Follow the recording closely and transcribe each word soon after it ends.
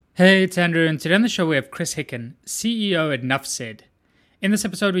Hey, it's Andrew, and today on the show we have Chris Hicken, CEO at Nuffsaid. In this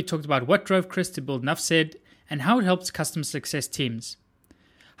episode, we talked about what drove Chris to build Nuffsaid and how it helps customer success teams,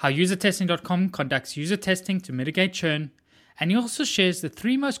 how usertesting.com conducts user testing to mitigate churn, and he also shares the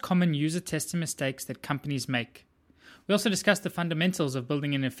 3 most common user testing mistakes that companies make. We also discussed the fundamentals of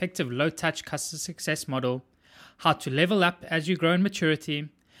building an effective low-touch customer success model, how to level up as you grow in maturity,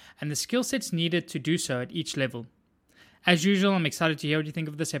 and the skill sets needed to do so at each level. As usual, I'm excited to hear what you think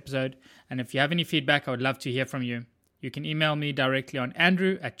of this episode, and if you have any feedback, I would love to hear from you. You can email me directly on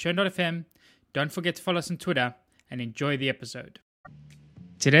andrew@churn.fm. Don't forget to follow us on Twitter, and enjoy the episode.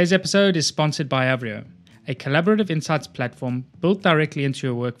 Today's episode is sponsored by Avrio, a collaborative insights platform built directly into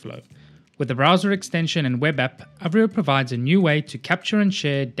your workflow. With a browser extension and web app, Avrio provides a new way to capture and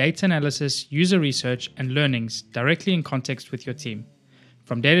share data analysis, user research, and learnings directly in context with your team.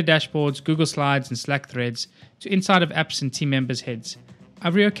 From data dashboards, Google Slides, and Slack threads, to inside of apps and team members' heads,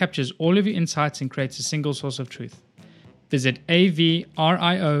 Avrio captures all of your insights and creates a single source of truth. Visit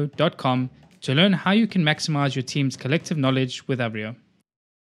avrio.com to learn how you can maximize your team's collective knowledge with Avrio.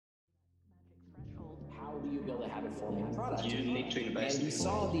 How do you build a habit-forming product? You need to invest. And we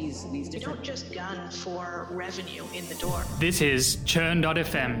saw these You different... don't just gun for revenue in the door. This is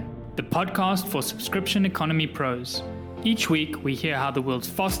Churn.fm, the podcast for subscription economy pros. Each week, we hear how the world's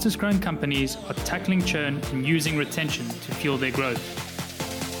fastest growing companies are tackling churn and using retention to fuel their growth.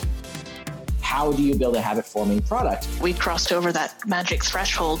 How do you build a habit-forming product? We crossed over that magic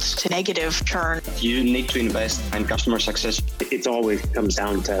threshold to negative churn. You need to invest in customer success. It always comes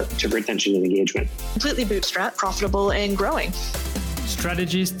down to retention and engagement. Completely bootstrapped, profitable, and growing.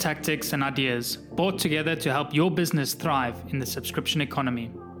 Strategies, tactics, and ideas brought together to help your business thrive in the subscription economy.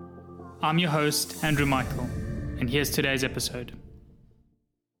 I'm your host, Andrew Michael, and here's today's episode.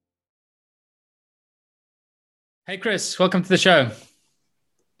 Hey, Chris, welcome to the show.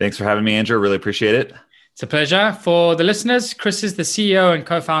 Thanks for having me, Andrew. Really appreciate it. It's a pleasure. For the listeners, Chris is the CEO and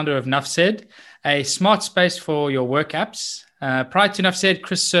co-founder of Nuffsaid, a smart space for your work apps. Prior to Nuffsaid,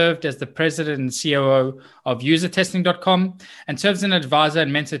 Chris served as the president and COO of usertesting.com and serves as an advisor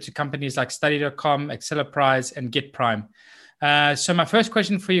and mentor to companies like study.com, Accelerprise, and GitPrime. So my first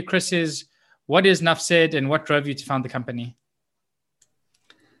question for you, Chris, is what is Nuffsaid and what drove you to found the company?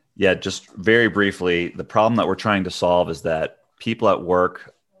 Yeah, just very briefly, the problem that we're trying to solve is that people at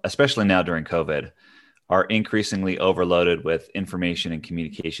work, especially now during COVID, are increasingly overloaded with information and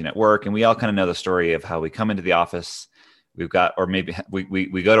communication at work. And we all kind of know the story of how we come into the office, we go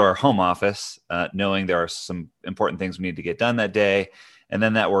to our home office knowing there are some important things we need to get done that day. And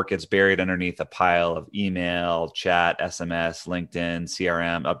then that work gets buried underneath a pile of email, chat, SMS, LinkedIn,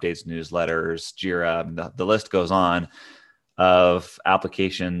 CRM, updates, newsletters, Jira, the list goes on of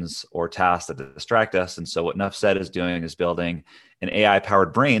applications or tasks that distract us. And so what Nuffsaid is doing is building an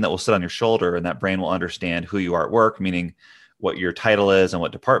AI-powered brain that will sit on your shoulder, and that brain will understand who you are at work, meaning what your title is and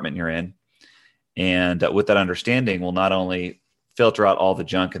what department you're in. And with that understanding, will not only filter out all the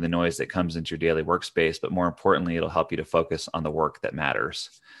junk and the noise that comes into your daily workspace, but more importantly, it'll help you to focus on the work that matters.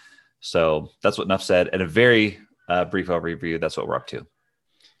 So that's what Nuffsaid, at a very brief overview, that's what we're up to.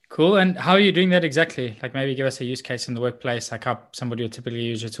 Cool. And how are you doing that exactly? Like maybe give us a use case in the workplace, like how somebody would typically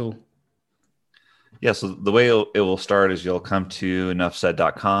use your tool. Yeah. So the way it will start is you'll come to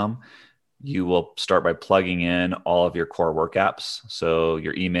nuffsaid.com. You will start by plugging in all of your core work apps. So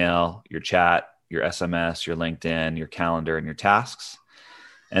your email, your chat, your SMS, your LinkedIn, your calendar, and your tasks.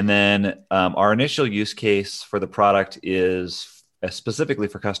 And then our initial use case for the product is specifically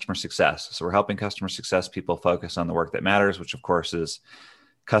for customer success. So we're helping customer success people focus on the work that matters, which of course is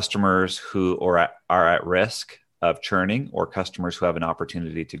customers who are at risk of churning or customers who have an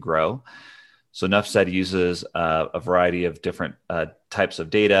opportunity to grow. So Nuffsaid uses a variety of different types of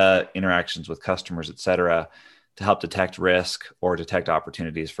data, interactions with customers, et cetera, to help detect risk or detect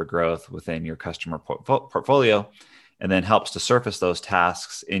opportunities for growth within your customer portfolio, and then helps to surface those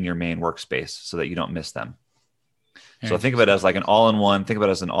tasks in your main workspace so that you don't miss them. So think of it as like an all-in-one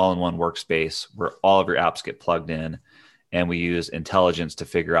workspace where all of your apps get plugged in, and we use intelligence to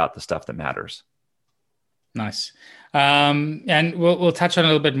figure out the stuff that matters. Nice. And we'll touch on a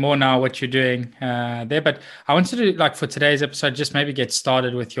little bit more now what you're doing there. But I wanted to, like for today's episode, just maybe get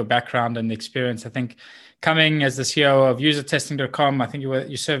started with your background and experience. I think coming as the CEO of usertesting.com, I think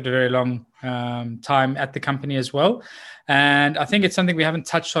you served a very long time at the company as well. And I think it's something we haven't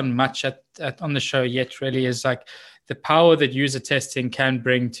touched on much on the show yet, really, is like the power that user testing can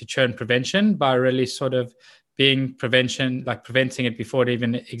bring to churn prevention by really sort of being preventing it before it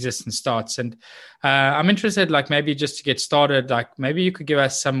even exists and starts. And I'm interested, like maybe just to get started, like maybe you could give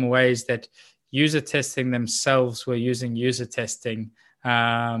us some ways that user testing themselves were using user testing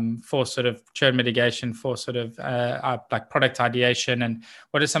for sort of churn mitigation, for sort of like product ideation? And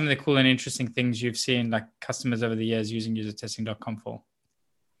what are some of the cool and interesting things you've seen like customers over the years using usertesting.com for?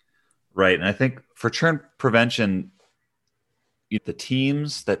 Right. And I think for churn prevention, the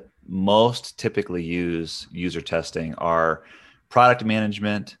teams that most typically use user testing are product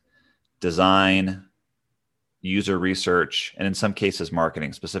management, design, user research, and in some cases,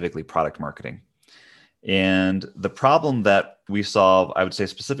 marketing, specifically product marketing. And the problem that we solve, I would say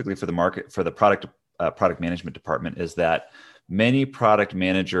specifically for the product management department, is that many product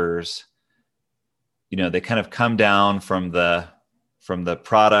managers, they kind of come down from the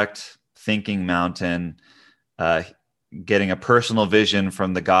product thinking mountain, getting a personal vision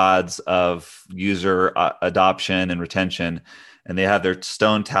from the gods of user adoption and retention. And they have their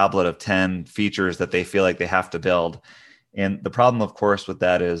stone tablet of 10 features that they feel like they have to build. And the problem, of course, with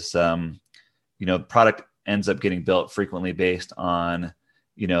that is, the product ends up getting built frequently based on,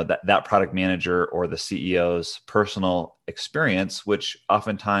 that product manager or the CEO's personal experience, which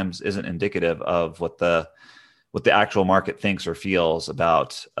oftentimes isn't indicative of what the actual market thinks or feels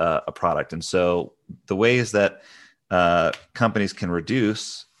about a product. And so the ways that companies can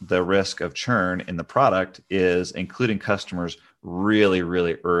reduce the risk of churn in the product is including customers really,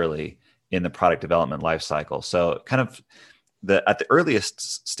 really early in the product development lifecycle. So kind of at the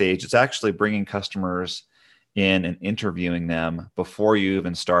earliest stage, it's actually bringing customers in and interviewing them before you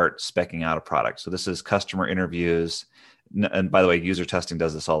even start speccing out a product. So this is customer interviews. And by the way, user testing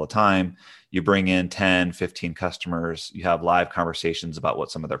does this all the time. You bring in 10, 15 customers, you have live conversations about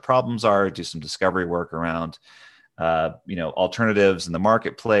what some of their problems are, do some discovery work around alternatives in the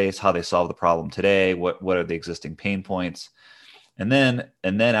marketplace, how they solve the problem today, what are the existing pain points. And then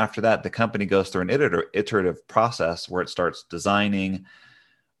after that, the company goes through an iterative process where it starts designing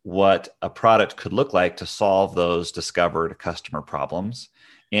what a product could look like to solve those discovered customer problems.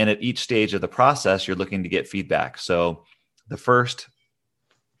 And at each stage of the process, you're looking to get feedback. So the first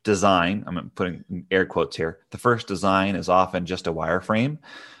design, I'm putting air quotes here, the first design is often just a wireframe.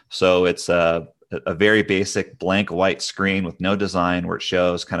 So it's a very basic blank white screen with no design, where it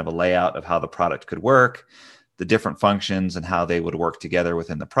shows kind of a layout of how the product could work, the different functions and how they would work together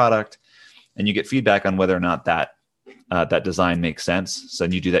within the product. And you get feedback on whether or not that design makes sense. So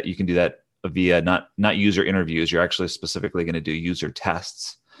you can do that via not user interviews. You're actually specifically going to do user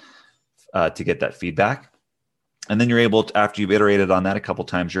tests to get that feedback. And then you're able to, after you've iterated on that a couple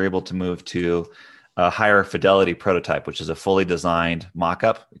times, you're able to move to a higher fidelity prototype, which is a fully designed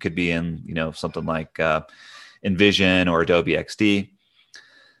mock-up. It could be in, something like InVision or Adobe XD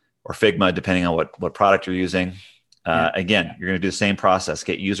or Figma, depending on what product you're using. Again, you're going to do the same process,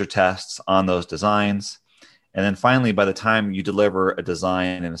 get user tests on those designs. And then finally, by the time you deliver a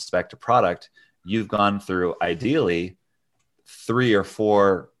design and a spec to product, you've gone through ideally 3 or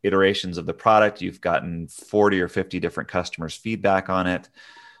 4 iterations of the product. You've gotten 40 or 50 different customers' feedback on it.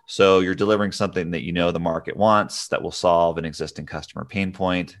 So you're delivering something that the market wants that will solve an existing customer pain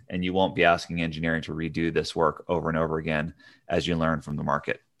point, and you won't be asking engineering to redo this work over and over again as you learn from the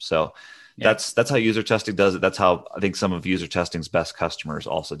market. So that's how user testing does it. That's how I think some of user testing's best customers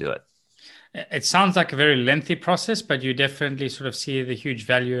also do it. It sounds like a very lengthy process, but you definitely sort of see the huge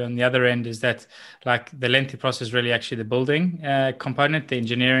value on the other end is that like the lengthy process really actually the building component, the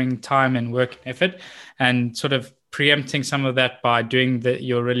engineering time and work and effort, and sort of preempting some of that by doing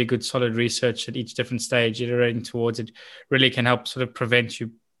your really good solid research at each different stage, iterating towards it really can help sort of prevent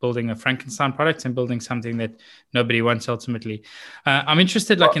you building a Frankenstein product and building something that nobody wants ultimately. I'm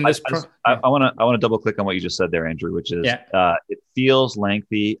interested in this. I want to double click on what you just said there, Andrew, which is it feels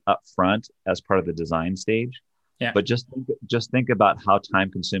lengthy up front as part of the design stage. Yeah. But just think about how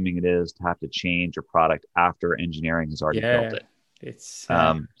time consuming it is to have to change your product after engineering has already built it. It's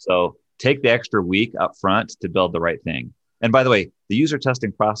so take the extra week up front to build the right thing. And by the way, the user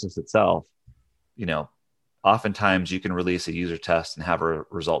testing process itself, oftentimes you can release a user test and have a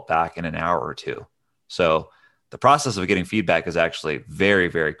result back in an hour or two. So the process of getting feedback is actually very,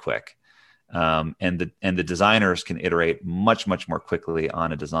 very quick. And the designers can iterate much, much more quickly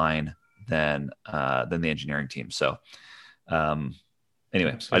on a design than the engineering team. So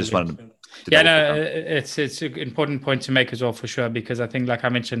anyway, absolutely. I just wanted to it's an important point to make as well, for sure, because I think, like I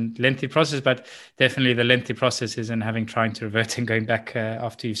mentioned, lengthy process, but definitely the lengthy process is in trying to revert and going back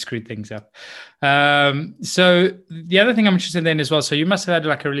after you've screwed things up. So the other thing I'm interested in as well, so you must have had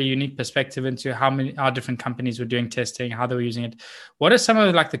like a really unique perspective into how different companies were doing testing, how they were using it. What are some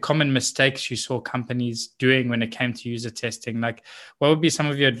of the common mistakes you saw companies doing when it came to user testing? Like, what would be some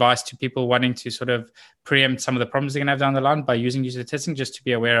of your advice to people wanting to sort of preempt some of the problems they're going to have down the line by using user testing, just to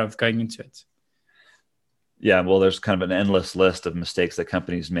be aware of going into it? Yeah, well, there's kind of an endless list of mistakes that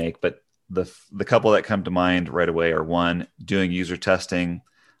companies make, but the couple that come to mind right away are, one, doing user testing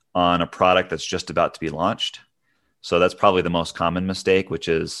on a product that's just about to be launched. So that's probably the most common mistake, which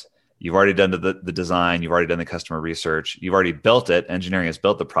is you've already done the design, you've already done the customer research, you've already built it, engineering has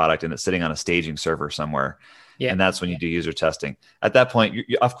built the product, and it's sitting on a staging server somewhere. Yeah. And that's when you do user testing. At that point,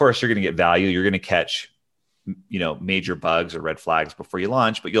 of course, you're going to get value. You're going to catch, major bugs or red flags before you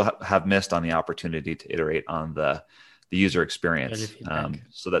launch, but you'll have missed on the opportunity to iterate on the user experience.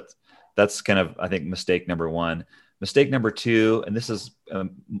 So that's kind of, I think, mistake number one. Mistake number two, and this is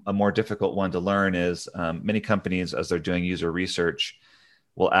a more difficult one to learn, is many companies, as they're doing user research,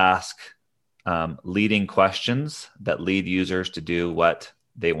 will ask leading questions that lead users to do what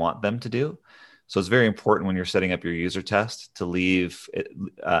they want them to do. So it's very important when you're setting up your user test to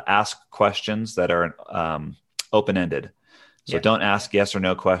ask questions that are open-ended. So don't ask yes or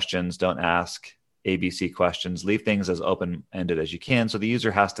no questions. Don't ask ABC questions. Leave things as open-ended as you can. So the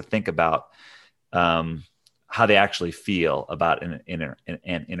user has to think about how they actually feel about an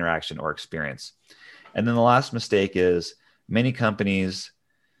interaction or experience. And then the last mistake is many companies,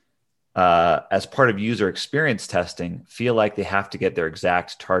 as part of user experience testing, feel like they have to get their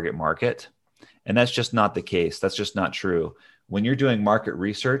exact target market. And that's just not the case. That's just not true. When you're doing market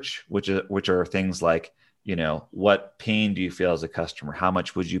research, which are things like, what pain do you feel as a customer? How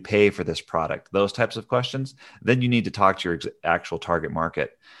much would you pay for this product? Those types of questions. Then you need to talk to your actual target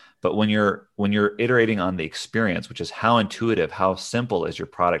market. But when you're iterating on the experience, which is how intuitive, how simple is your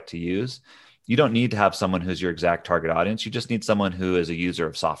product to use, you don't need to have someone who's your exact target audience. You just need someone who is a user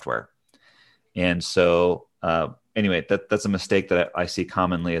of software. And so, anyway, that's a mistake that I see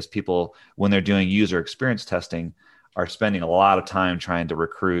commonly, as people, when they're doing user experience testing, are spending a lot of time trying to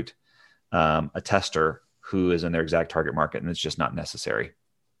recruit a tester who is in their exact target market, and it's just not necessary.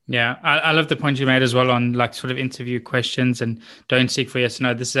 Yeah, I love the point you made as well on sort of interview questions and don't seek for yes or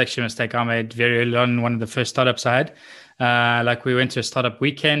no. This is actually a mistake I made very early on in one of the first startups I had. We went to a startup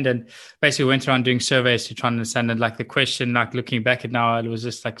weekend and basically went around doing surveys to try and understand it. The question, looking back at now, it was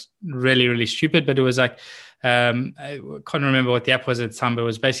just really, really stupid. But it was I can't remember what the app was at the time, but it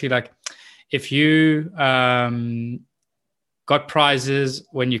was basically if you got prizes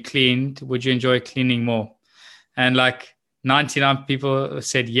when you cleaned, would you enjoy cleaning more? And 99 people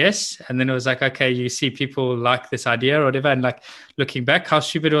said yes. And then it was okay, you see people like this idea or whatever. And looking back, how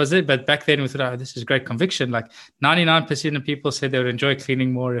stupid was it? But back then we thought, this is great conviction. 99% of people said they would enjoy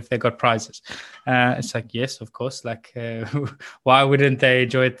cleaning more if they got prizes. It's yes, of course. Why wouldn't they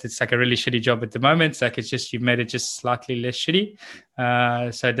enjoy it? It's a really shitty job at the moment. It's it's just, you've made it just slightly less shitty.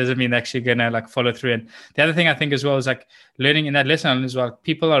 So it doesn't mean they're actually going to follow through. And the other thing I think as well is learning in that lesson as well,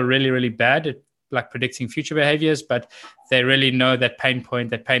 people are really, really bad at predicting future behaviors, but they really know that pain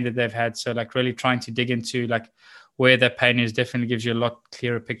that they've had. So really trying to dig into where that pain is definitely gives you a lot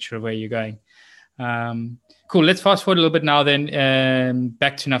clearer picture of where you're going. Cool. Let's fast forward a little bit now then,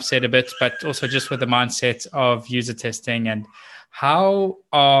 back to Nufsaid a bit, but also just with the mindset of user testing, and how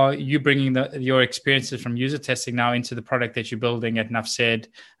are you bringing your experiences from user testing now into the product that you're building at Nufsaid?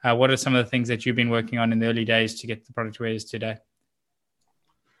 What are some of the things that you've been working on in the early days to get the product where it is today?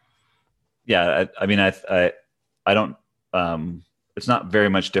 Yeah, I don't. It's not very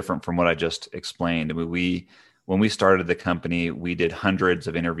much different from what I just explained. When we started the company, we did hundreds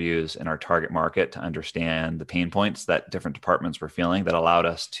of interviews in our target market to understand the pain points that different departments were feeling. That allowed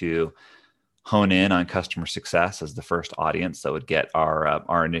us to hone in on customer success as the first audience that would get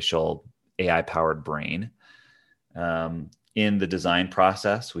our initial AI-powered brain. In the design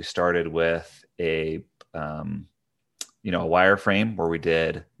process, we started with a wireframe where we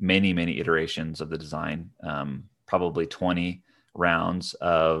did many, many iterations of the design, probably 20 rounds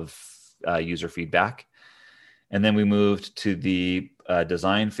of user feedback. And then we moved to the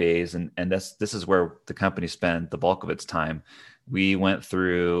design phase. And this is where the company spent the bulk of its time. We went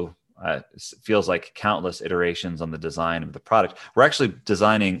through, feels like countless iterations on the design of the product.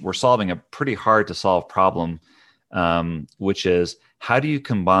 We're solving a pretty hard to solve problem, which is how do you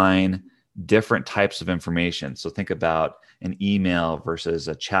combine different types of information? So think about an email versus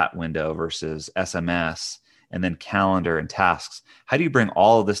a chat window versus SMS, and then calendar and tasks. How do you bring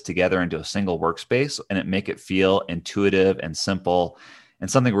all of this together into a single workspace and make it feel intuitive and simple and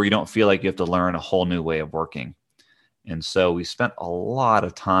something where you don't feel like you have to learn a whole new way of working? And so we spent a lot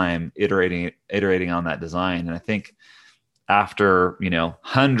of time iterating on that design. And I think after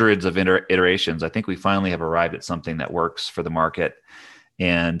hundreds of iterations, I think we finally have arrived at something that works for the market.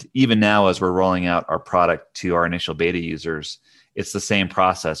 And even now, as we're rolling out our product to our initial beta users, it's the same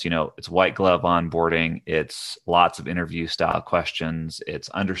process. It's white glove onboarding. It's lots of interview style questions. It's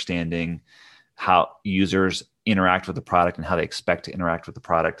understanding how users interact with the product and how they expect to interact with the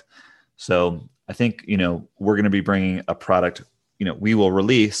product. So I think, we're going to be bringing a product, we will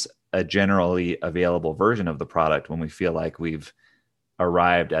release a generally available version of the product when we feel like we've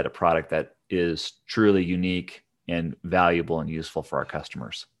arrived at a product that is truly unique and valuable and useful for our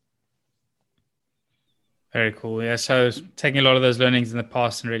customers. Very cool. Yeah. So taking a lot of those learnings in the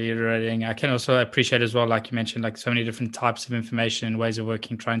past and really iterating. I can also appreciate as well, like you mentioned, like so many different types of information and ways of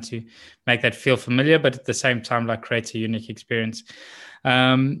working, trying to make that feel familiar, but at the same time, like create a unique experience.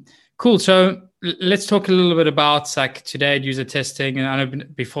 Cool. So let's talk a little bit about like today at user testing. And I know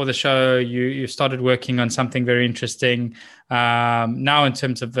before the show, you started working on something very interesting now in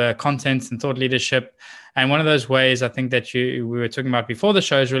terms of content and thought leadership. And one of those ways I think that we were talking about before the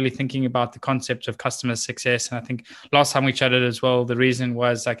show is really thinking about the concept of customer success. And I think last time we chatted as well, the reason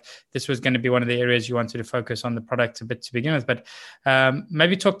was like this was going to be one of the areas you wanted to focus on the product a bit to begin with. But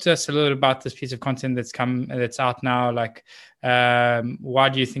maybe talk to us a little about this piece of content that's out now. Like, why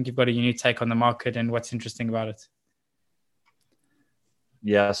do you think you've got a unique take on the market and what's interesting about it?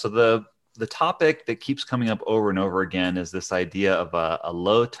 Yeah, so the topic that keeps coming up over and over again is this idea of a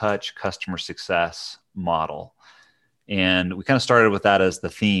low-touch customer success model. And we kind of started with that as the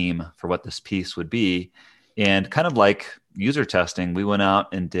theme for what this piece would be. And kind of like user testing, we went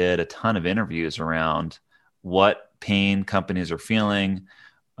out and did a ton of interviews around what pain companies are feeling,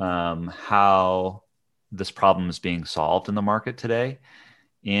 how this problem is being solved in the market today.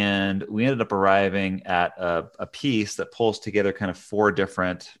 And we ended up arriving at a piece that pulls together kind of four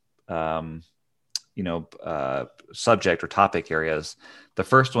different subject or topic areas. The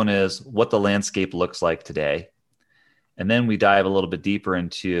first one is what the landscape looks like today. And then we dive a little bit deeper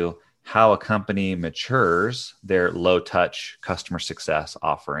into how a company matures their low touch customer success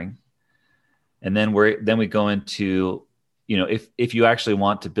offering. And then we go into, if you actually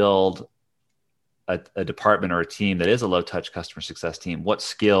want to build a department or a team that is a low touch customer success team, what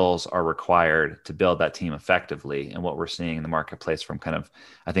skills are required to build that team effectively, and what we're seeing in the marketplace from kind of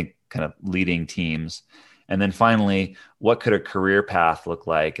leading teams. And then finally, what could a career path look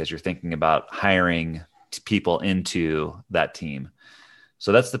like as you're thinking about hiring people into that team?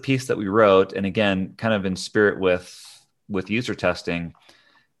 So that's the piece that we wrote. And again, kind of in spirit with user testing,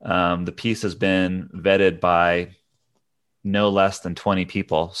 the piece has been vetted by no less than 20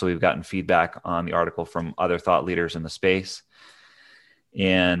 people. So we've gotten feedback on the article from other thought leaders in the space.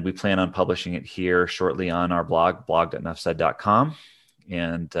 And we plan on publishing it here shortly on our blog.nuffsaid.com.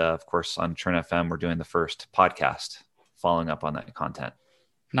 And of course, on Churn FM, we're doing the first podcast following up on that content.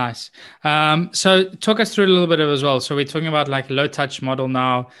 Nice. So talk us through a little bit of as well. So we're talking about like low touch model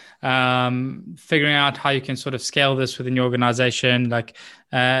now, figuring out how you can sort of scale this within your organization, like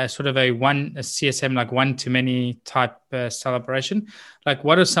sort of a CSM, like one to many type style operation. Like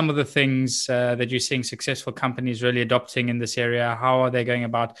what are some of the things that you're seeing successful companies really adopting in this area? How are they going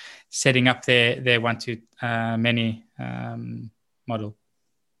about setting up their one to many model?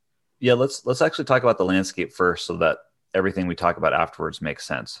 Yeah, let's actually talk about the landscape first so that everything we talk about afterwards makes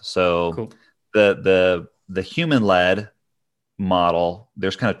sense. So cool. The human-led model,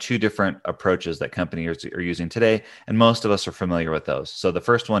 there's kind of two different approaches that companies are using today, and most of us are familiar with those. So the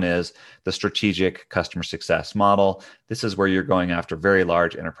first one is the strategic customer success model. This is where you're going after very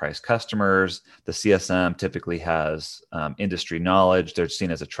large enterprise customers. The CSM typically has industry knowledge. They're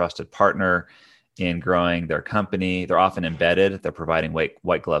seen as a trusted partner in growing their company. They're often embedded. They're providing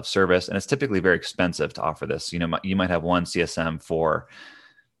white glove service, and it's typically very expensive to offer this. You might have one CSM for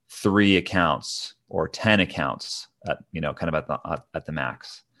 3 accounts or 10 accounts at the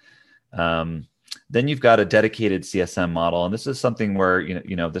max. Then you've got a dedicated CSM model, and this is something where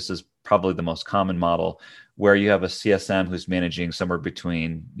this is probably the most common model, where you have a CSM who's managing somewhere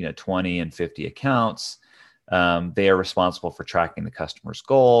between 20 and 50 accounts. They are responsible for tracking the customer's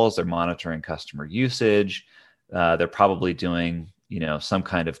goals. They're monitoring customer usage. They're probably doing, some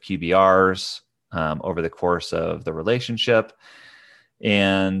kind of QBRs over the course of the relationship.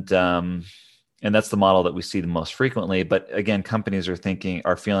 And that's the model that we see the most frequently. But again, companies are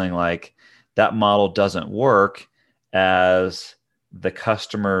feeling like that model doesn't work as the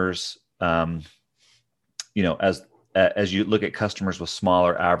customers, as you look at customers with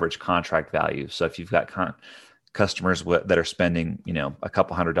smaller average contract value. So if you've got customers that are spending, a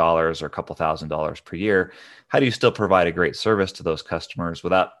couple $100s or a couple $1,000s per year, how do you still provide a great service to those customers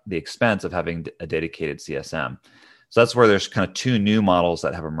without the expense of having a dedicated CSM? So that's where there's kind of two new models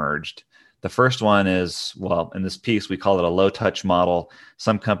that have emerged. The first one is, in this piece, we call it a low touch model.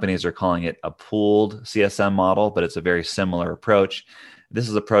 Some companies are calling it a pooled CSM model, but it's a very similar approach. This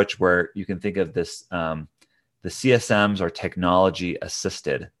is an approach where you can think of this, the CSMs are technology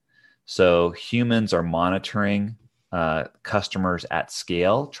assisted. So humans are monitoring customers at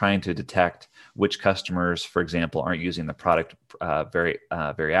scale, trying to detect which customers, for example, aren't using the product very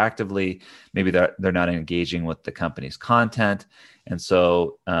actively. Maybe they're not engaging with the company's content, and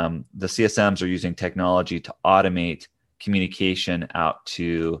so the CSMs are using technology to automate communication out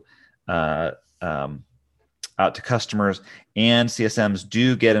to customers, and CSMs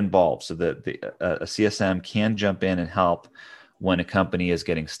do get involved, so that a CSM can jump in and help when a company is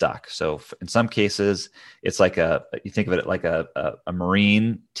getting stuck. So in some cases, it's like you think of it like a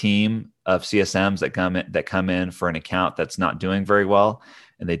Marine team of CSMs that come in for an account that's not doing very well,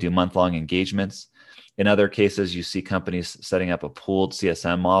 and they do month-long engagements. In other cases, you see companies setting up a pooled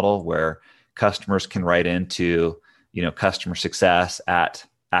CSM model where customers can write into, customer success at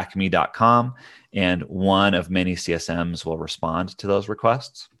acme.com, and one of many CSMs will respond to those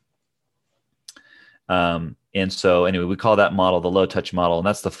requests. And so anyway, we call that model the low touch model, and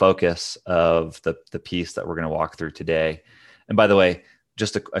that's the focus of the piece that we're going to walk through today. And by the way,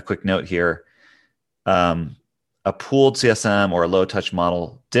 just a quick note here, a pooled CSM or a low touch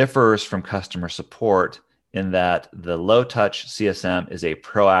model differs from customer support in that the low touch CSM is a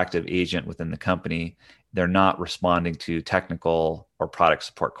proactive agent within the company. They're not responding to technical or product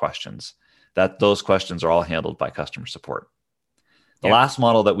support questions. Those questions are all handled by customer support. The last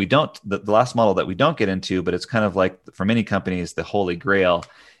model that we don't get into, but it's kind of like for many companies, the holy grail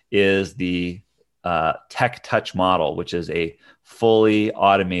is the tech touch model, which is a fully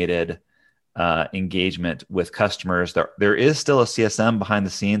automated engagement with customers. There is still a CSM behind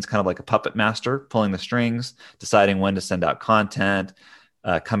the scenes, kind of like a puppet master, pulling the strings, deciding when to send out content,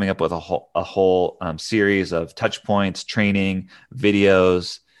 coming up with a whole series of touch points, training,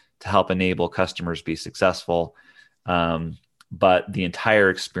 videos to help enable customers be successful. But the entire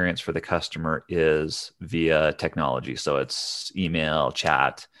experience for the customer is via technology. So it's email,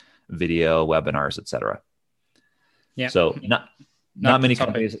 chat, video, webinars, etc. Yeah. So not many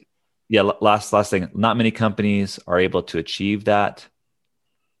companies. Yeah. Last thing. Not many companies are able to achieve that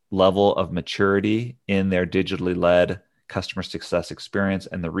level of maturity in their digitally led customer success experience,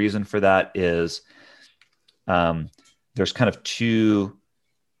 and the reason for that is there's kind of two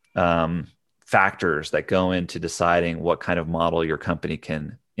factors that go into deciding what kind of model your company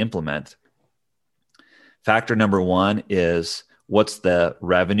can implement. Factor number one is what's the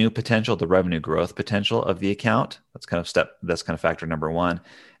revenue potential, the revenue growth potential of the account. That's kind of factor number one.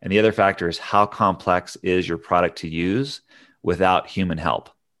 And the other factor is how complex is your product to use without human help.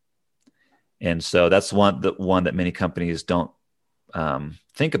 And so that's one that many companies don't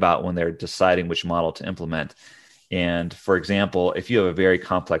think about when they're deciding which model to implement. And for example, if you have a very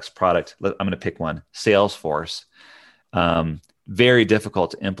complex product, I'm going to pick one, Salesforce, very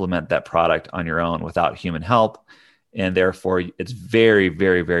difficult to implement that product on your own without human help. And therefore, it's very,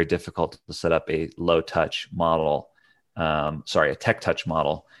 very, very difficult to set up a low touch model, a tech touch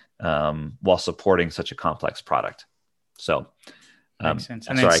model while supporting such a complex product. So, makes sense.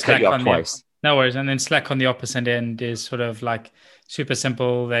 And sorry, I cut you off twice. No worries. And then Slack on the opposite end is sort of like super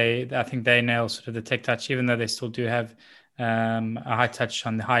simple. I think they nail sort of the tech touch, even though they still do have a high touch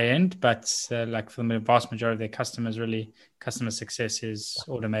on the high end. But like for the vast majority of their customers, really customer success is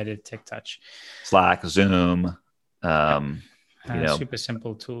automated tech touch. Slack, Zoom, super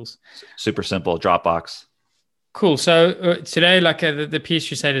simple tools. Super simple, Dropbox. Cool. So today, like the piece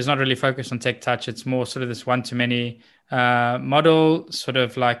you said is not really focused on tech touch. It's more sort of this one-to-many model, sort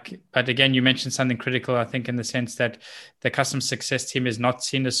of like, but again, you mentioned something critical, I think, in the sense that the customer success team is not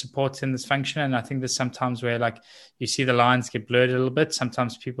seen as support in this function. And I think there's sometimes where like you see the lines get blurred a little bit.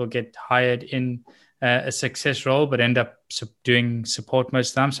 Sometimes people get hired in a success role, but end up doing support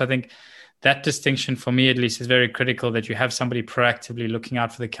most of the time. So I think that distinction for me, at least, is very critical, that you have somebody proactively looking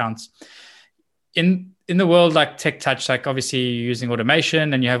out for the accounts. In the world like tech touch, like obviously you're using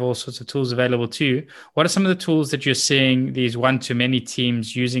automation and you have all sorts of tools available to you. What are some of the tools that you're seeing these one-to-many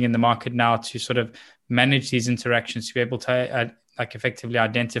teams using in the market now to sort of manage these interactions, to be able to like effectively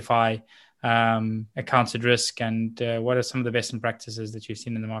identify accounts at risk? And what are some of the best practices that you've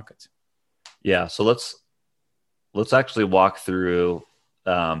seen in the market? Yeah, so let's actually walk through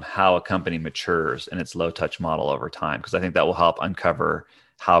how a company matures in its low touch model over time, because I think that will help uncover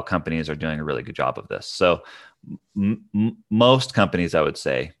how companies are doing a really good job of this. So most companies, I would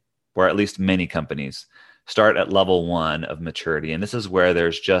say, or at least many companies, start at level one of maturity. And this is where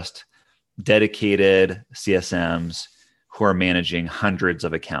there's just dedicated CSMs who are managing hundreds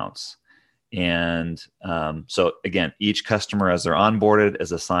of accounts. And so again, each customer, as they're onboarded,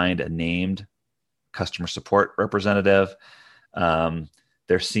 is assigned a named customer support representative.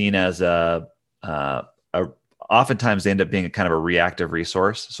 They're seen as oftentimes they end up being a kind of a reactive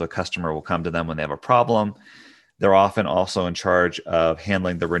resource. So a customer will come to them when they have a problem. They're often also in charge of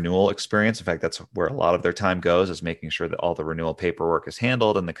handling the renewal experience. In fact, that's where a lot of their time goes, is making sure that all the renewal paperwork is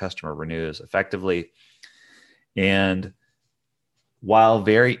handled and the customer renews effectively. And while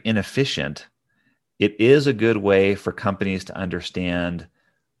very inefficient, it is a good way for companies to understand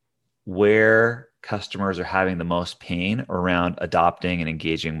where customers are having the most pain around adopting and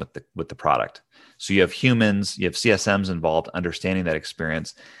engaging with the product. So you have humans, you have CSMs involved, understanding that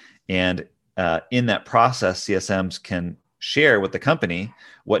experience. And in that process, CSMs can share with the company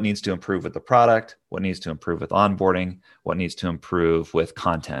what needs to improve with the product, what needs to improve with onboarding, what needs to improve with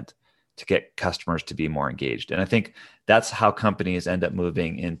content to get customers to be more engaged. And I think that's how companies end up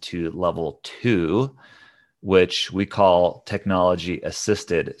moving into level 2, which we call technology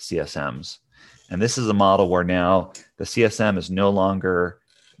assisted CSMs. And this is a model where now the CSM is no longer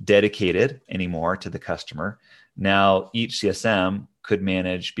dedicated anymore to the customer. Now each CSM could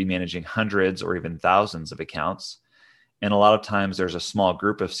be managing hundreds or even thousands of accounts. And a lot of times there's a small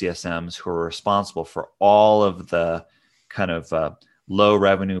group of CSMs who are responsible for all of the kind of low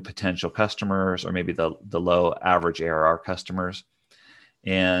revenue potential customers, or maybe the low average ARR customers.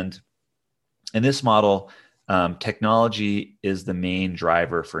 And in this model, technology is the main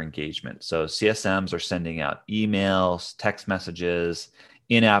driver for engagement. So CSMs are sending out emails, text messages,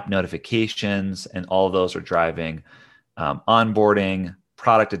 in-app notifications, and all of those are driving onboarding,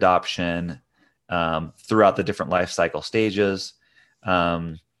 product adoption throughout the different life cycle stages.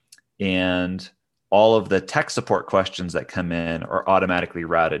 And all of the tech support questions that come in are automatically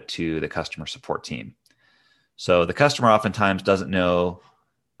routed to the customer support team. So the customer oftentimes doesn't know,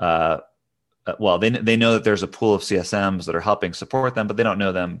 they know that there's a pool of CSMs that are helping support them, but they don't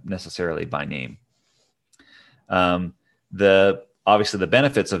know them necessarily by name. Obviously, the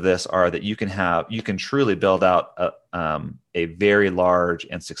benefits of this are that you can truly build out a very large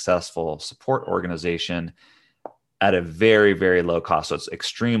and successful support organization at a very, very low cost. So it's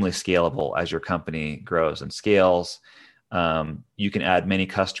extremely scalable as your company grows and scales. You can add many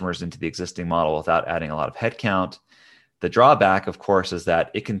customers into the existing model without adding a lot of headcount. The drawback, of course, is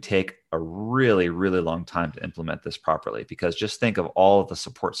that it can take a really, really long time to implement this properly, because just think of all of the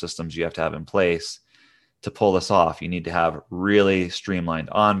support systems you have to have in place to pull this off. You need to have really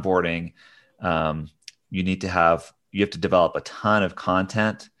streamlined onboarding. You have to develop a ton of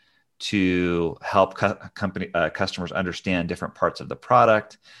content to help customers understand different parts of the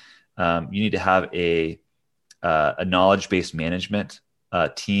product. You need to have a knowledge-based management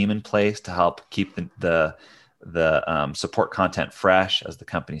team in place to help keep the support content fresh as the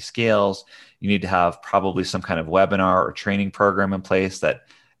company scales. You need to have probably some kind of webinar or training program in place that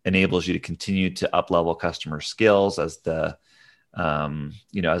enables you to continue to up-level customer skills as as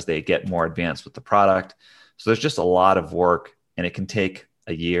they get more advanced with the product. So there's just a lot of work, and it can take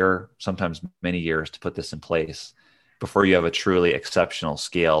a year, sometimes many years, to put this in place before you have a truly exceptional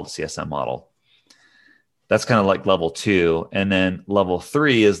scaled CSM model. That's kind of like level 2. And then level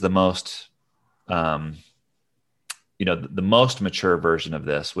 3 is the most, the most mature version of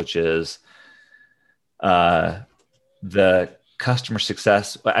this, which is the customer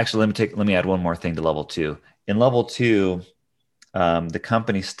success. Actually, let me add one more thing to level 2. In level 2, the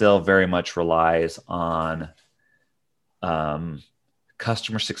company still very much relies on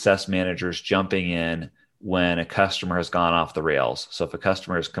customer success managers jumping in when a customer has gone off the rails. So if a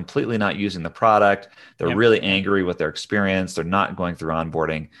customer is completely not using the product, they're really angry with their experience, they're not going through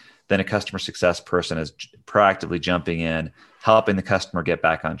onboarding, then a customer success person is proactively jumping in, helping the customer get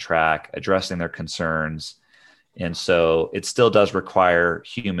back on track, addressing their concerns. And so it still does require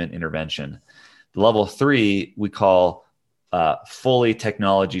human intervention. Level 3, we call fully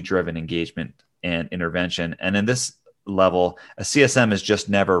technology-driven engagement and intervention. And in this level, a CSM is just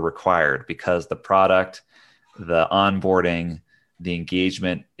never required, because the product, the onboarding, the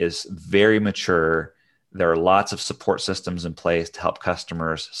engagement is very mature. There are lots of support systems in place to help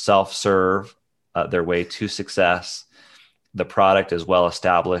customers self-serve their way to success. The product is well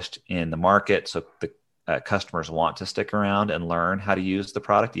established in the market, so the customers want to stick around and learn how to use the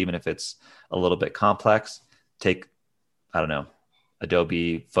product, even if it's a little bit complex. Take,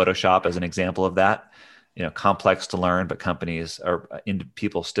 Adobe Photoshop as an example of that. Complex to learn, but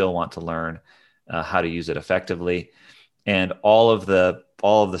people still want to learn how to use it effectively. And all of the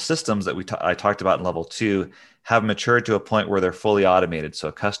systems that I talked about in level 2 have matured to a point where they're fully automated. So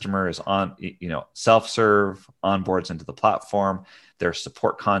a customer is on, self-serve, onboards into the platform. There's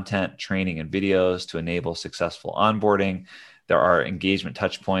support content, training, and videos to enable successful onboarding. There are engagement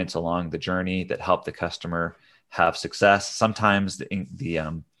touch points along the journey that help the customer have success. Sometimes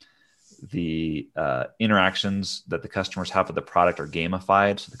the interactions that the customers have with the product are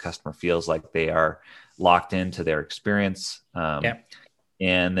gamified, so the customer feels like they are locked into their experience.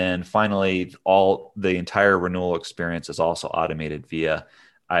 And then finally, the entire renewal experience is also automated via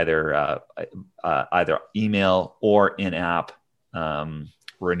either email or in-app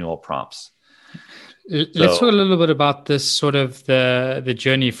renewal prompts. Let's talk a little bit about this sort of the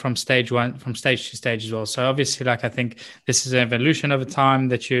journey from stage to stage as well. So obviously, like, I think this is an evolution over time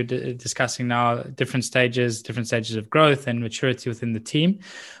that you're discussing now, different stages of growth and maturity within the team.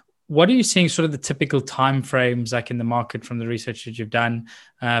 What are you seeing sort of the typical time frames like in the market from the research that you've done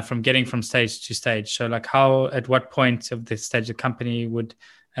from getting from stage to stage? So like at what point of the stage of the company would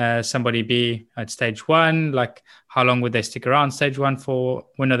somebody be at stage one? Like how long would they stick around stage one for?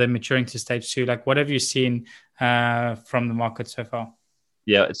 When are they maturing to stage two? Like what have you seen from the market so far?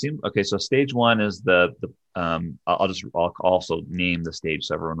 Yeah, it seems okay. So stage one is I'll also name the stage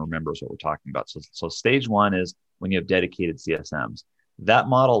so everyone remembers what we're talking about. So stage one is when you have dedicated CSMs. That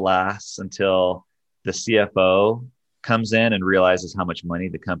model lasts until the CFO comes in and realizes how much money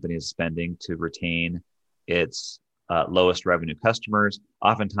the company is spending to retain its lowest revenue customers.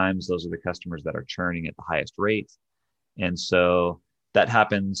 Oftentimes, those are the customers that are churning at the highest rate. And so that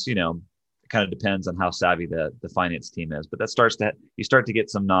happens, it kind of depends on how savvy the finance team is, but you start to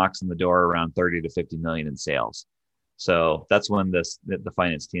get some knocks on the door around 30 to 50 million in sales. So that's when the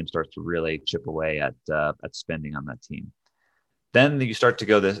finance team starts to really chip away at spending on that team. Then you start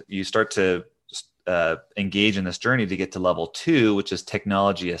to engage in this journey to get to level 2, which is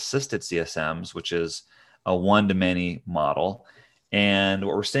technology assisted CSMs, which is a one-to-many model. And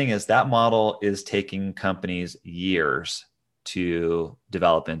what we're seeing is that model is taking companies years to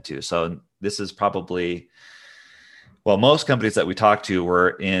develop into. So this is probably, most companies that we talk to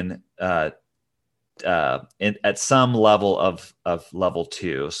were at some level of level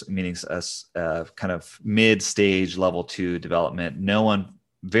 2, meaning a kind of mid-stage level 2 development.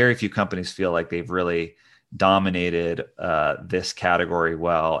 Very few companies feel like they've really dominated this category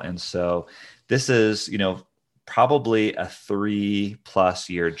well. And so this is, probably a 3+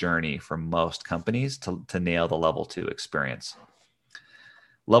 year journey for most companies to nail the level 2 experience.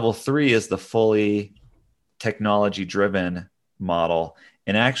 Level 3 is the fully technology-driven model.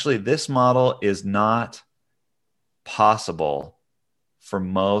 And actually, this model is not possible for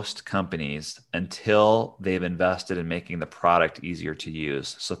most companies until they've invested in making the product easier to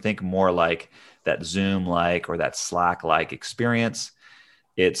use. So think more like that Zoom-like or that Slack-like experience.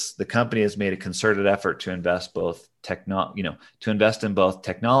 It's the company has made a concerted effort to invest in both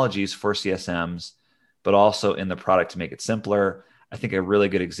technologies for CSMs, but also in the product to make it simpler. I think a really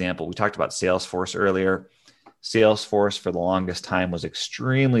good example, we talked about Salesforce earlier. Salesforce for the longest time was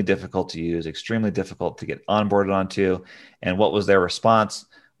extremely difficult to use, extremely difficult to get onboarded onto. And what was their response?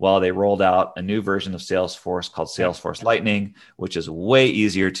 Well, they rolled out a new version of Salesforce called Salesforce Lightning, which is way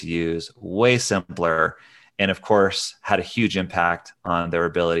easier to use, way simpler, and of course had a huge impact on their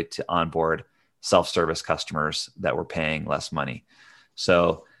ability to onboard self-service customers that were paying less money.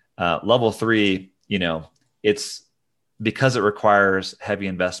 So level 3, it's because it requires heavy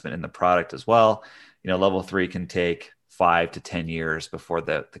investment in the product as well. Level 3 can take 5 to 10 years before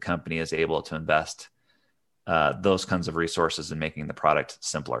the company is able to invest those kinds of resources in making the product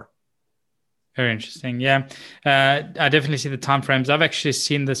simpler. Very interesting. Yeah. I definitely see the timeframes. I've actually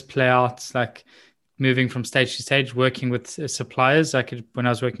seen this play out, like moving from stage to stage, working with suppliers. When I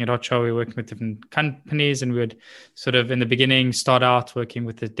was working at Hotjar, we were working with different companies, and we would sort of in the beginning start out working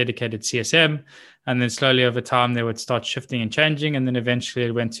with a dedicated CSM, and then slowly over time they would start shifting and changing, and then eventually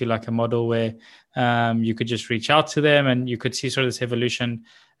it went to like a model where you could just reach out to them, and you could see sort of this evolution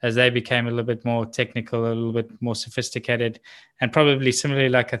as they became a little bit more technical, a little bit more sophisticated. And probably similarly,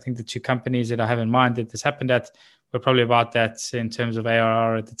 like I think the two companies that I have in mind that this happened at were probably about that in terms of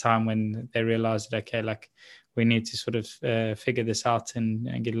ARR at the time, when they realized that, okay, like we need to sort of figure this out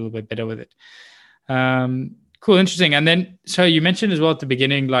and get a little bit better with it. Cool, interesting. And then, so you mentioned as well at the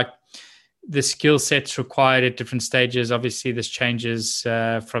beginning, like the skill sets required at different stages. Obviously, this changes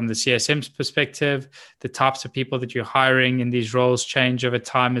from the CSM's perspective. The types of people that you're hiring in these roles change over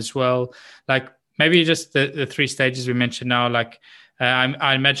time as well. Like maybe just the 3 stages we mentioned now, like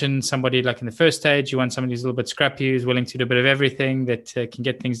I imagine somebody like in the first stage, you want somebody who's a little bit scrappy, who's willing to do a bit of everything, that can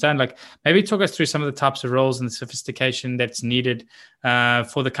get things done. Like maybe talk us through some of the types of roles and the sophistication that's needed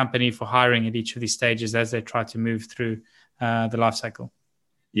for the company for hiring at each of these stages as they try to move through the life cycle.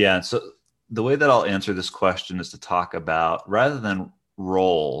 Yeah. So the way that I'll answer this question is to talk about, rather than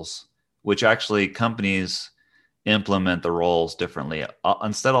roles, which actually companies implement the roles differently.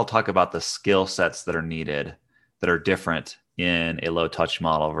 Instead, I'll talk about the skill sets that are needed, that are different in a low touch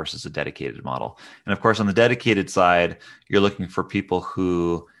model versus a dedicated model. And of course, on the dedicated side, you're looking for people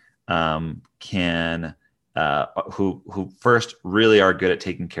who can who first really are good at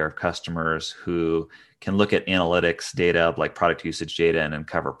taking care of customers, who can look at analytics data like product usage data and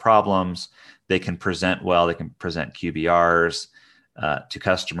uncover problems. They can present well. They can present QBRs to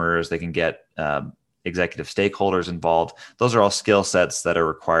customers. They can get executive stakeholders involved. Those are all skill sets that are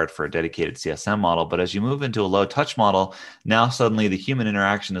required for a dedicated CSM model. But as you move into a low touch model, now suddenly the human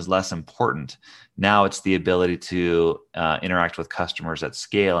interaction is less important. Now it's the ability to interact with customers at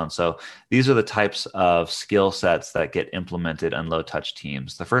scale. And so these are the types of skill sets that get implemented on low touch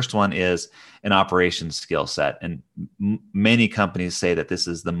teams. The first one is an operations skill set. And many companies say that this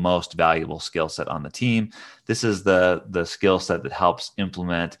is the most valuable skill set on the team. This is the skill set that helps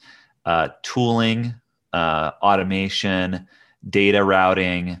implement tooling, automation, data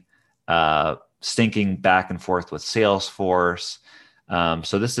routing, syncing back and forth with Salesforce.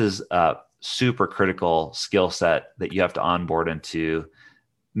 So this is a super critical skill set that you have to onboard into,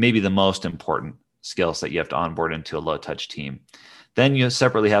 maybe the most important skill set you have to onboard into a low touch team. Then you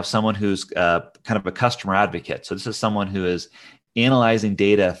separately have someone who's kind of a customer advocate. So this is someone who is analyzing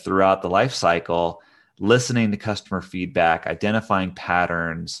data throughout the life cycle, listening to customer feedback, identifying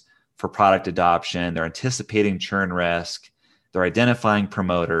patterns for product adoption. They're anticipating churn risk. They're identifying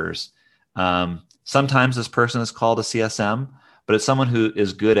promoters. Sometimes this person is called a CSM, but it's someone who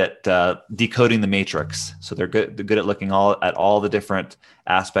is good at decoding the matrix. So they're good at looking at all the different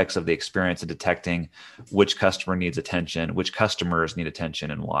aspects of the experience and detecting which customer needs attention, which customers need attention,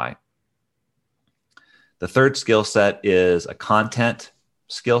 and why. The third skill set is a content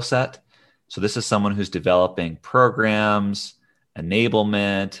skill set. So this is someone who's developing programs,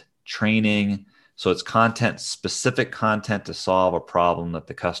 enablement, training. So it's specific content to solve a problem that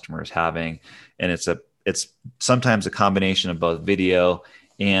the customer is having. And it's sometimes a combination of both video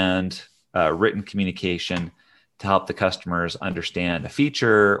and written communication to help the customers understand a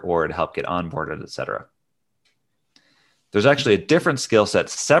feature or to help get onboarded, et cetera. There's actually a different skill set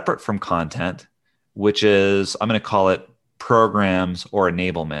separate from content, which is, I'm going to call it programs or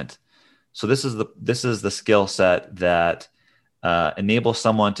enablement. So this is the skill set that enable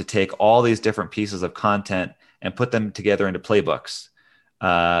someone to take all these different pieces of content and put them together into playbooks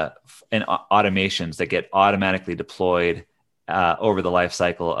and automations that get automatically deployed over the life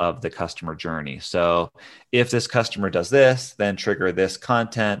cycle of the customer journey. So if this customer does this, then trigger this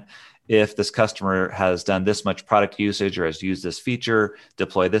content. If this customer has done this much product usage or has used this feature,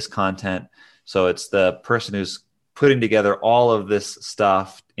 deploy this content. So it's the person who's putting together all of this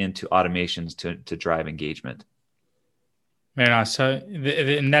stuff into automations to drive engagement. Very nice. So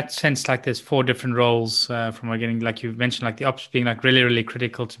in that sense, like there's 4 different roles from what getting, like you mentioned, like the ops being like really, really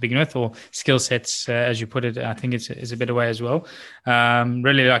critical to begin with, or skill sets, as you put it. I think it's a better way as well.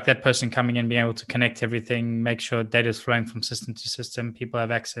 Really like that person coming in, being able to connect everything, make sure data is flowing from system to system, people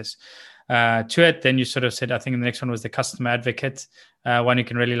have access to it. Then you sort of said, I think the next one was the customer advocate, one who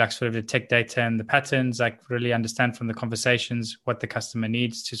can really like sort of detect data and the patterns, like really understand from the conversations what the customer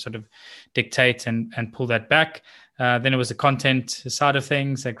needs to sort of dictate and pull that back. Then it was the content side of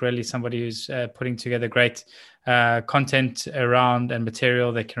things, like really somebody who's putting together great content around and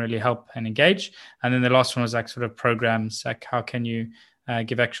material that can really help and engage. And then the last one was like sort of programs, like how can you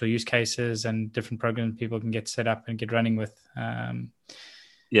give actual use cases and different programs people can get set up and get running with.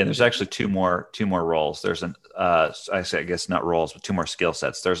 Yeah, there's actually two more roles. There's I guess not roles, but 2 more skill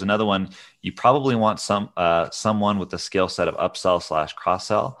sets. There's another one. You probably want someone with the skill set of upsell /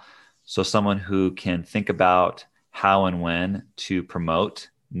 cross-sell. So someone who can think about how and when to promote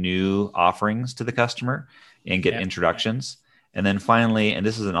new offerings to the customer and get introductions. And then finally, and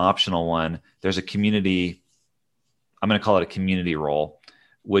this is an optional one, there's a community, I'm going to call it a community role,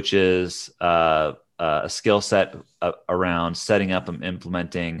 which is a skill set around setting up and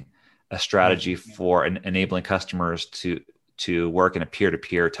implementing a strategy for enabling customers to work in a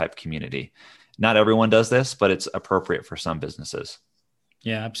peer-to-peer type community. Not everyone does this, but it's appropriate for some businesses.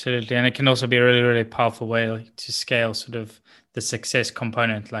 Yeah, absolutely. And it can also be a really, really powerful way to scale sort of the success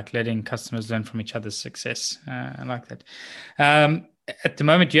component, like letting customers learn from each other's success. I like that. At the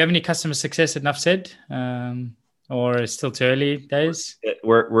moment, do you have any customer success at Nufsaid? Or it's still too early days?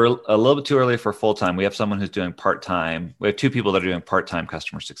 We're a little bit too early for full-time. We have someone who's doing part-time. We have 2 people that are doing part-time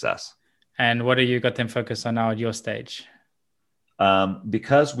customer success. And what do you got them focused on now at your stage?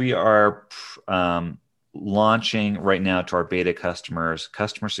 Because we are launching right now to our beta customers,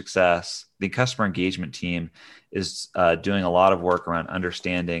 customer success, the customer engagement team is doing a lot of work around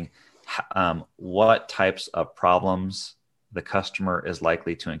understanding what types of problems the customer is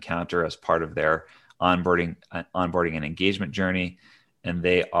likely to encounter as part of their onboarding and engagement journey, and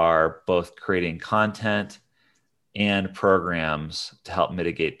they are both creating content and programs to help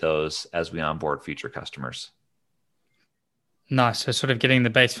mitigate those as we onboard future customers. Nice. So sort of getting the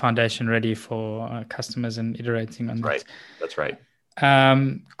base foundation ready for customers and iterating on that. That's right.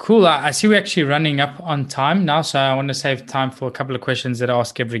 Cool. I see we're actually running up on time now, so I want to save time for a couple of questions that I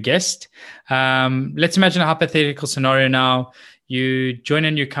ask every guest. Let's imagine a hypothetical scenario now. You join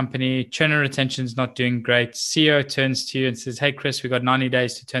a new company, churn and retention is not doing great. CEO turns to you and says, "Hey, Chris, we've got 90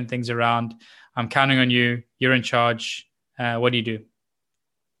 days to turn things around. I'm counting on you. You're in charge." What do you do?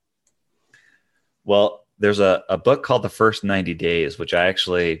 Well, there's a book called The First 90 Days, which I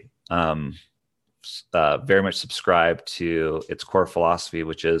actually very much subscribe to its core philosophy,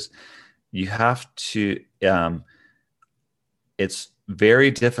 which is you have to, it's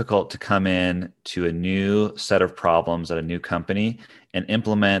very difficult to come in to a new set of problems at a new company and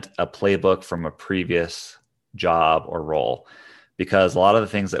implement a playbook from a previous job or role, because a lot of the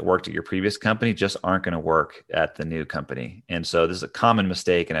things that worked at your previous company just aren't going to work at the new company. And so this is a common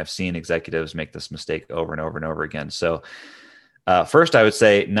mistake, and I've seen executives make this mistake over and over and over again. So first, I would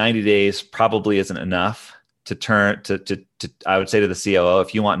say 90 days probably isn't enough to turn to. I would say to the COO,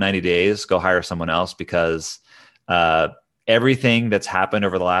 if you want 90 days, go hire someone else, because everything that's happened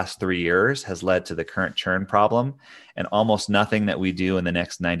over the last 3 years has led to the current churn problem, and almost nothing that we do in the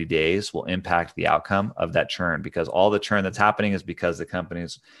next 90 days will impact the outcome of that churn, because all the churn that's happening is because the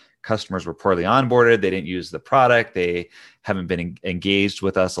company's customers were poorly onboarded. They didn't use the product. They haven't been engaged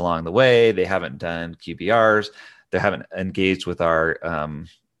with us along the way. They haven't done QBRs. They haven't engaged with our,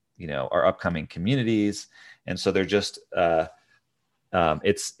 our upcoming communities. And so they're just,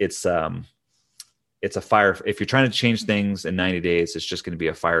 it's a fire. If you're trying to change things in 90 days, it's just going to be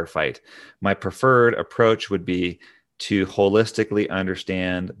a firefight. My preferred approach would be to holistically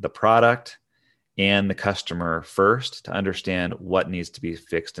understand the product and the customer first, to understand what needs to be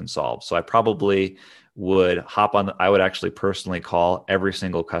fixed and solved. So I probably would I would actually personally call every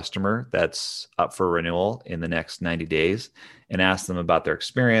single customer that's up for renewal in the next 90 days and ask them about their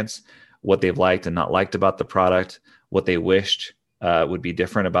experience, what they've liked and not liked about the product, what they wished would be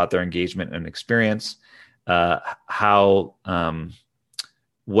different about their engagement and experience, what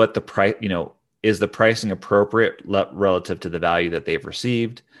the price, is the pricing appropriate relative to the value that they've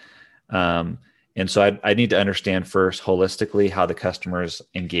received. And so I need to understand first holistically how the customers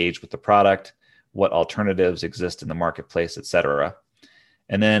engage with the product, what alternatives exist in the marketplace, et cetera.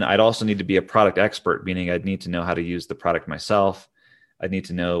 And then I'd also need to be a product expert, meaning I'd need to know how to use the product myself. I'd need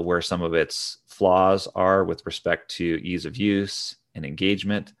to know where some of its flaws are with respect to ease of use and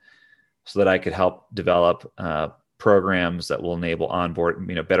engagement, so that I could help develop programs that will enable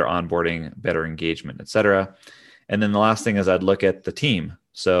better onboarding, better engagement, et cetera. And then the last thing is I'd look at the team.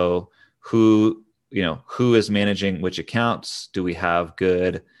 So who is managing which accounts? Do we have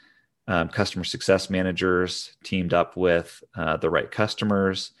good customer success managers teamed up with the right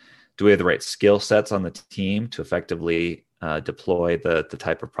customers? Do we have the right skill sets on the team to effectively deploy the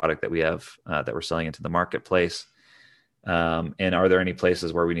type of product that we have that we're selling into the marketplace? And are there any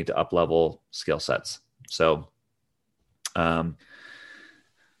places where we need to up-level skill sets? So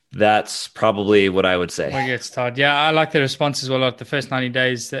that's probably what I would say. We'll get started. Yeah, I like the response as well. Like the first 90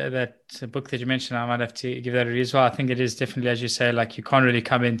 days, that book that you mentioned, I might have to give that a read as well. I think it is definitely, as you say, like you can't really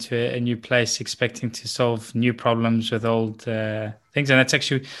come into a new place expecting to solve new problems with old things. And that's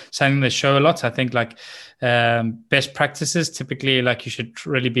actually something they show a lot. I think like best practices, typically like you should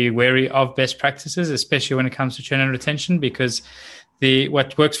really be wary of best practices, especially when it comes to churn and retention, because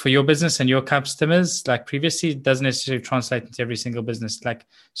what works for your business and your customers, like previously, doesn't necessarily translate into every single business. Like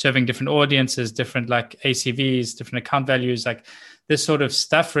serving different audiences, different like ACVs, different account values, like this sort of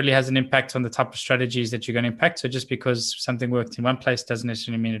stuff really has an impact on the type of strategies that you're going to impact. So just because something worked in one place doesn't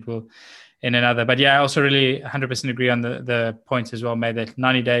necessarily mean it will in another. But yeah, I also really 100% agree on the point as well made that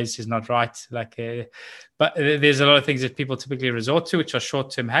 90 days is not right. But there's a lot of things that people typically resort to, which are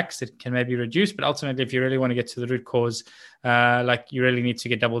short-term hacks that can maybe reduce. But ultimately, if you really want to get to the root cause, you really need to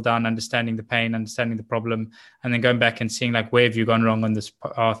get double down, understanding the pain, understanding the problem, and then going back and seeing like where have you gone wrong on this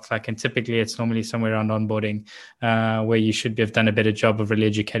path. And typically it's normally somewhere around onboarding, where you should have done a better job of really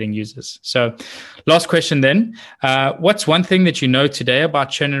educating users. So last question then, what's one thing that you know today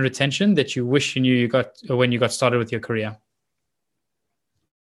about churn and retention that you wish you knew you got when you got started with your career?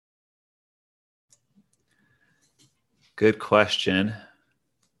 Good question.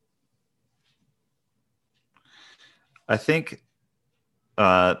 I think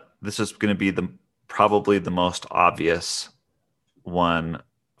this is going to be probably the most obvious one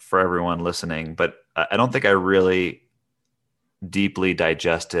for everyone listening, but I don't think I really deeply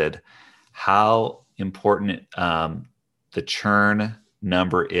digested how important the churn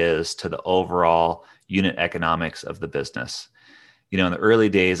number is to the overall unit economics of the business. In the early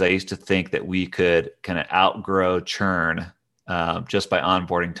days, I used to think that we could kind of outgrow churn just by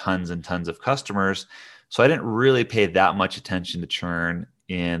onboarding tons and tons of customers. So I didn't really pay that much attention to churn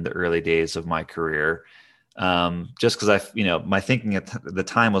in the early days of my career. Just because my thinking at the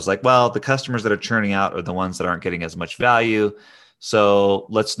time was like, well, the customers that are churning out are the ones that aren't getting as much value. So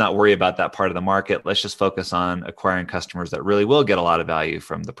let's not worry about that part of the market. Let's just focus on acquiring customers that really will get a lot of value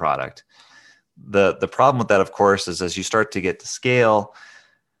from the product. The problem with that, of course, is as you start to get to scale,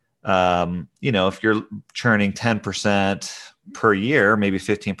 if you're churning 10% per year, maybe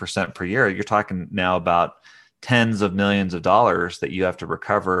 15% per year, you're talking now about tens of millions of dollars that you have to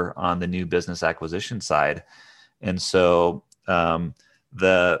recover on the new business acquisition side. And so I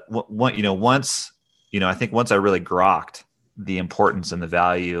think once I really grokked the importance and the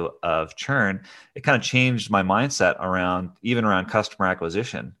value of churn, it kind of changed my mindset around customer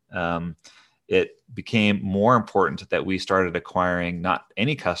acquisition. It became more important that we started acquiring not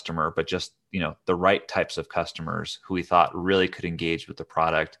any customer, but just, the right types of customers who we thought really could engage with the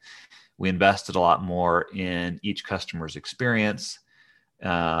product. We invested a lot more in each customer's experience,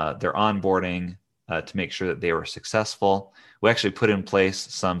 their onboarding, to make sure that they were successful. We actually put in place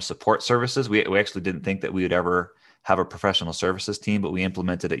some support services. We actually didn't think that we would ever have a professional services team, but we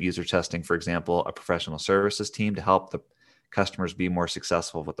implemented at User Testing, for example, a professional services team to help the customers be more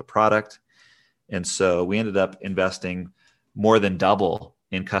successful with the product. And so we ended up investing more than double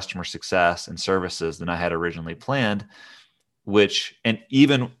in customer success and services than I had originally planned, and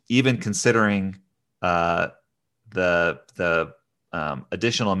even considering the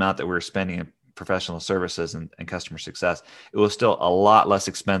additional amount that we were spending in professional services and customer success, it was still a lot less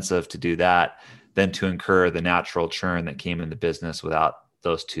expensive to do that than to incur the natural churn that came in the business without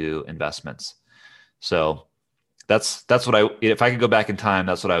those two investments. So that's what if I could go back in time,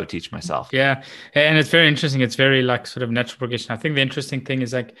 that's what I would teach myself. Yeah. And it's very interesting. It's very sort of natural progression. I think the interesting thing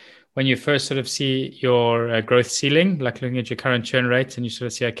is when you first sort of see your growth ceiling, looking at your current churn rates, and you sort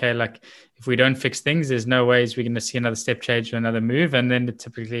of see, okay, if we don't fix things, there's no ways we're going to see another step change or another move. And then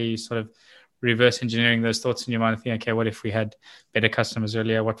typically you sort of reverse engineering those thoughts in your mind and think, okay, what if we had better customers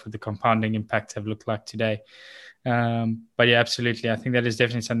earlier? What would the compounding impact have looked like today? But yeah, absolutely. I think that is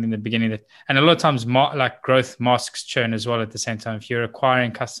definitely something in the beginning and a lot of times growth masks churn as well at the same time. If you're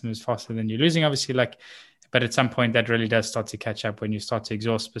acquiring customers faster than you're losing, obviously, but at some point that really does start to catch up when you start to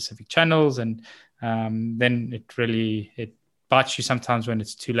exhaust specific channels, and then it bites you sometimes when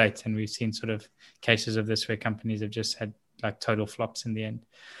it's too late. And we've seen sort of cases of this where companies have just had total flops in the end.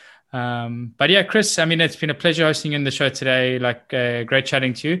 But yeah, Chris, it's been a pleasure hosting you on the show today. Great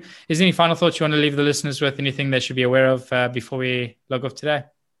chatting to you. Is there any final thoughts you want to leave the listeners with? Anything they should be aware of before we log off today?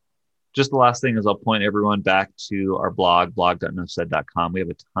 Just the last thing is I'll point everyone back to our blog, blog.nuffsaid.com. We have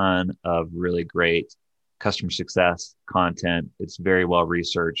a ton of really great customer success content. It's very well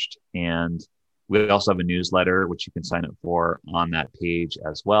researched. And we also have a newsletter, which you can sign up for on that page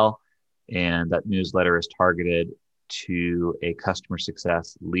as well. And that newsletter is targeted to a customer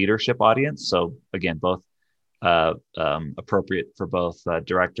success leadership audience. So again, both appropriate for both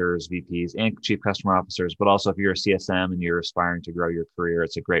directors, VPs, and chief customer officers. But also if you're a CSM and you're aspiring to grow your career,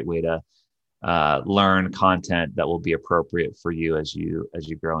 it's a great way to learn content that will be appropriate for you as you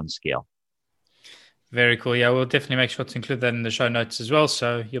grow and scale. Very cool. Yeah, we'll definitely make sure to include that in the show notes as well.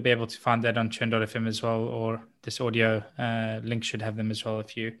 So you'll be able to find that on churn.fm as well, or this audio link should have them as well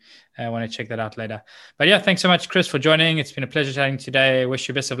if you want to check that out later. But yeah, thanks so much, Chris, for joining. It's been a pleasure chatting today. I wish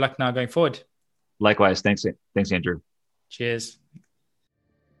you best of luck now going forward. Likewise. Thanks, Andrew. Cheers.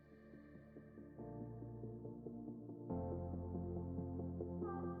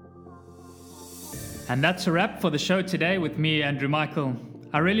 And that's a wrap for the show today with me, Andrew Michael.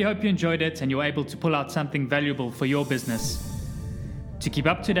 I really hope you enjoyed it and you were able to pull out something valuable for your business. To keep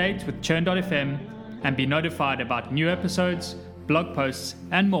up to date with churn.fm and be notified about new episodes, blog posts,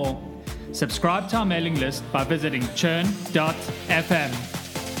 and more, subscribe to our mailing list by visiting churn.fm.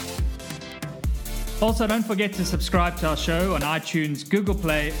 Also, don't forget to subscribe to our show on iTunes, Google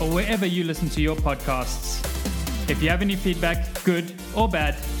Play, or wherever you listen to your podcasts. If you have any feedback, good or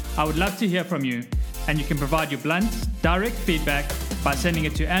bad, I would love to hear from you, and you can provide your blunt, direct feedback by sending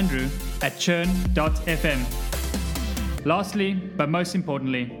it to andrew@churn.fm. Lastly, but most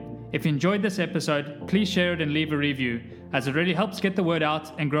importantly, if you enjoyed this episode, please share it and leave a review, as it really helps get the word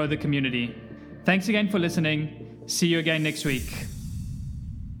out and grow the community. Thanks again for listening. See you again next week.